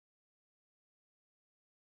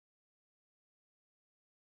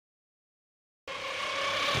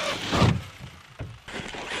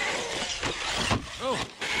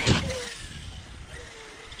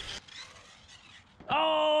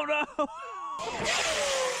Oh,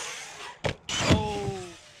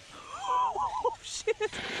 oh shit.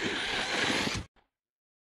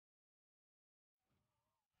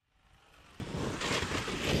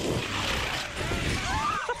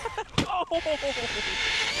 Oh.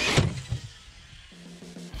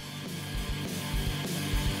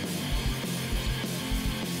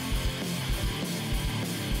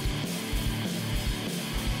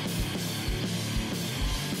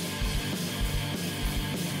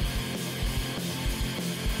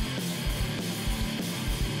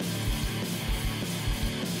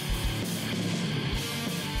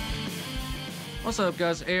 What's up,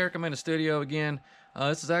 guys? Eric. I'm in the studio again.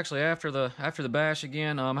 This is actually after the bash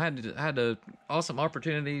again. I had a awesome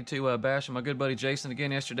opportunity to bash my good buddy Jason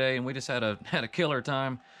again yesterday, and we just had a killer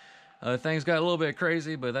time. Things got a little bit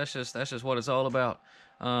crazy, but that's just what it's all about.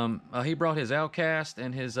 He brought his Outcast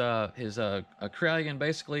and his Kraton,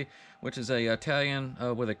 basically, which is a Italian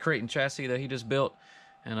with a Kraton chassis that he just built.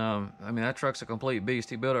 And I mean, that truck's a complete beast.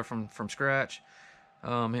 He built it from scratch.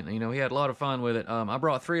 And, you know, he had a lot of fun with it. I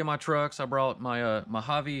brought 3 of my trucks. I brought my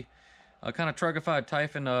Mojave, kind of truckified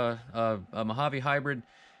Typhon Mojave hybrid,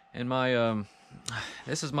 and my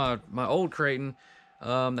this is my old Kraton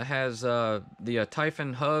that has the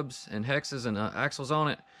Typhon hubs and hexes and axles on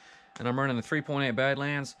it, and I'm running the 3.8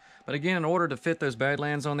 Badlands. But again, in order to fit those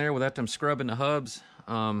Badlands on there without them scrubbing the hubs,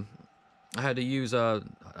 I had to use I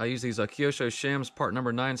use these Kyosho shims, part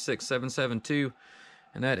number 96772.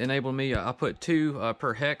 And that enabled me, I put 2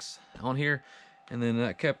 per hex on here, and then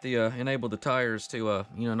that kept the, enabled the tires to,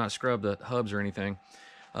 you know, not scrub the hubs or anything.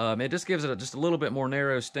 It just gives it just a little bit more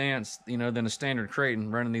narrow stance, you know, than a standard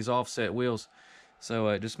Kraton running these offset wheels. So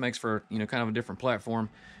it just makes for, you know, kind of a different platform.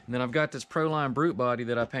 And then I've got this Proline Brute body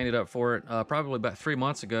that I painted up for it probably about 3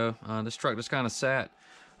 months ago. This truck just kind of sat.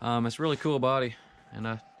 It's a really cool body,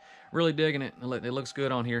 and really digging it. It looks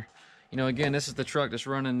good on here. You know, again, this is the truck that's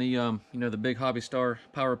running the, you know, the big Hobby Star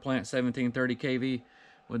Power Plant 1730 kV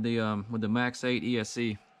with the Max 8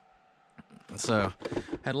 ESC. So,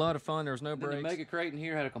 had a lot of fun. There was no brakes. The Mega Kraton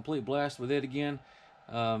here, had a complete blast with it again.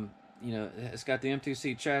 You know, it's got the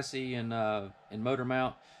M2C chassis and motor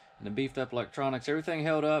mount and the beefed up electronics. Everything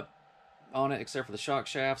held up on it except for the shock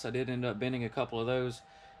shafts. I did end up bending a couple of those.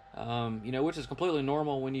 You know, which is completely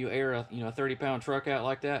normal when you air a, you know, a 30-pound truck out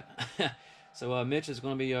like that. So Mitch is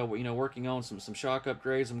going to be, you know, working on some shock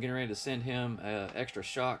upgrades. I'm getting ready to send him extra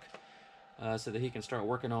shock so that he can start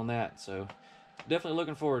working on that. So definitely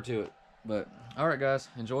looking forward to it. But all right, guys,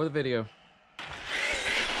 enjoy the video.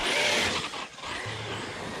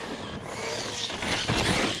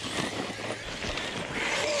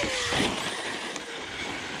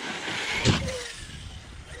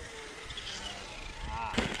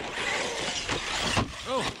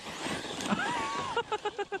 Oh.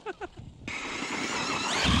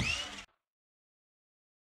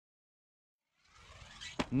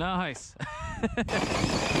 Nice.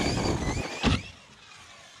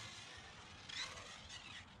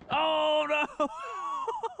 Oh no! Oh,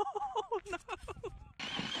 no!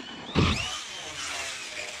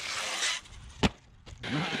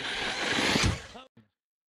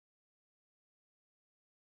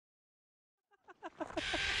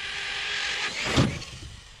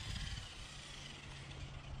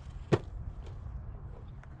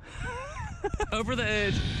 Over the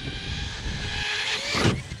edge.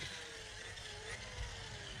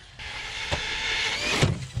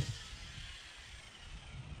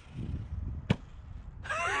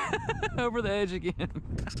 Over the edge again.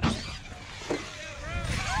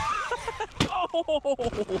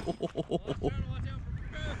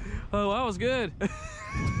 Oh, that was good.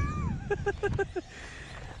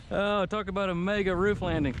 Oh, talk about a mega roof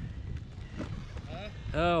landing.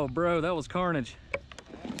 Oh, bro, that was carnage. It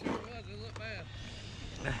looked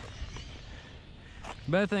bad.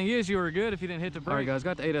 Bad thing is you were good if you didn't hit the brake. All right, guys,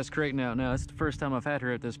 got the 8S Kraton out now. It's the first time I've had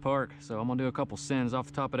her at this park, so I'm gonna do a couple sends off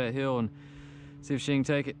the top of that hill and see if she can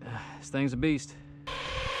take it. This thing's a beast.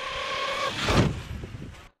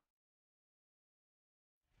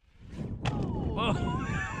 Whoa.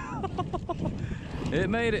 It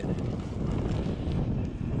made it.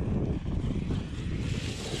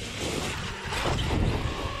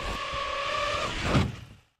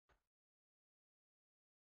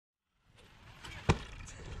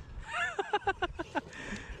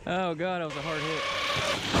 Oh God, that was a hard hit.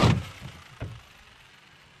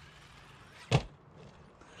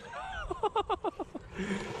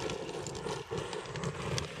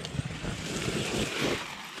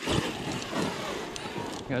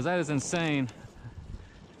 Guys, that is insane.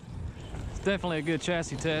 It's definitely a good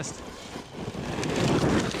chassis test.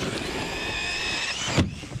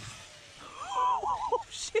 Oh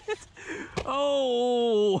shit! Oh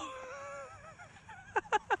Oh!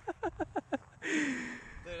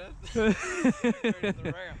 Dude, that's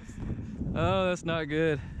the ramps. Oh, that's not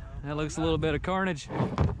good. That looks a little bit of carnage.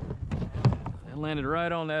 It landed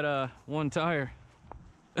right on that one tire.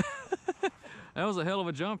 That was a hell of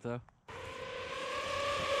a jump, though.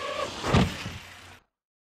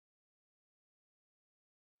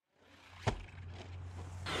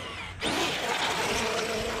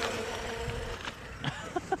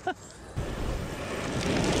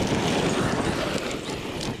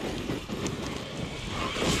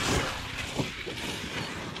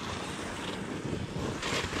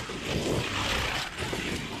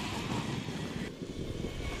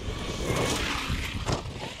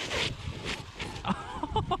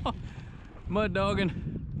 Mud dogging.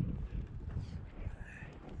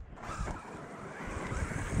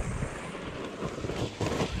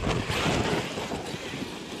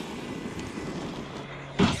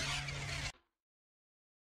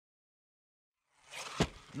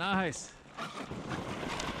 Nice.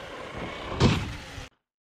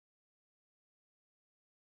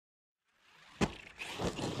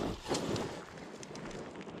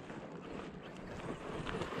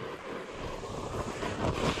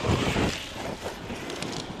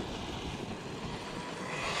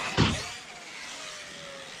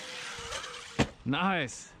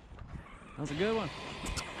 Nice. That was a good one.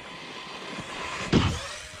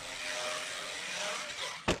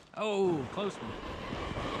 Oh, close one.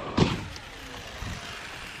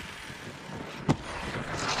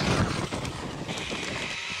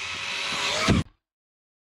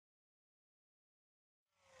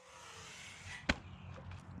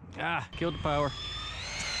 Ah, killed the power.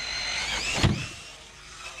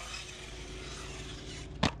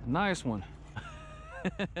 Nice one.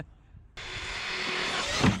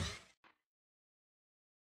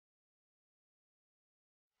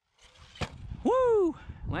 Woo!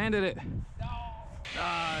 Landed it.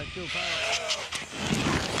 Ah, killed power.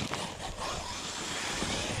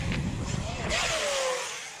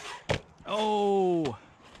 Oh,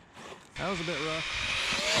 that was a bit rough.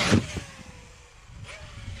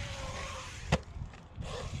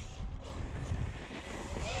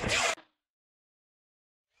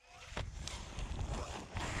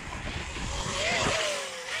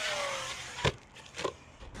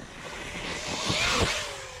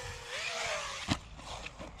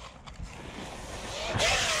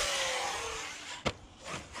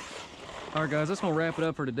 All right, guys, that's gonna wrap it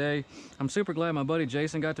up for today. I'm super glad my buddy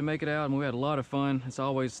Jason got to make it out, and we had a lot of fun. It's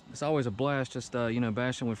always a blast, just you know,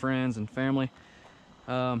 bashing with friends and family.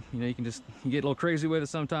 You know, you get a little crazy with it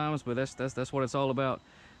sometimes, but that's what it's all about.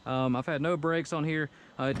 I've had no brakes on here,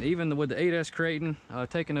 even with the 8S Kraton,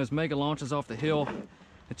 taking those mega launches off the hill.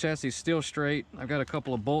 The chassis is still straight. I've got a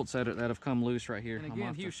couple of bolts that have come loose right here. And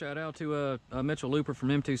again, huge shout out to Mitchell Looper from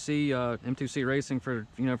M2C Racing for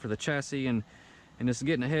the chassis and just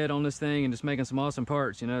getting ahead on this thing and just making some awesome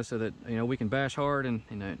parts, you know, so that we can bash hard and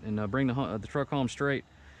bring the truck home straight.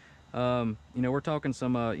 You know, we're talking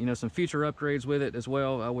some some future upgrades with it as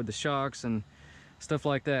well, with the shocks and stuff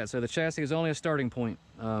like that. So the chassis is only a starting point.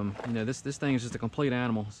 You know, this thing is just a complete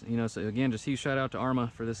animal. You know, so again, just huge shout out to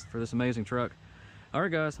ARRMA for this amazing truck. All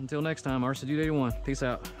right, guys, until next time, RC Dude 81. Peace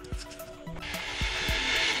out.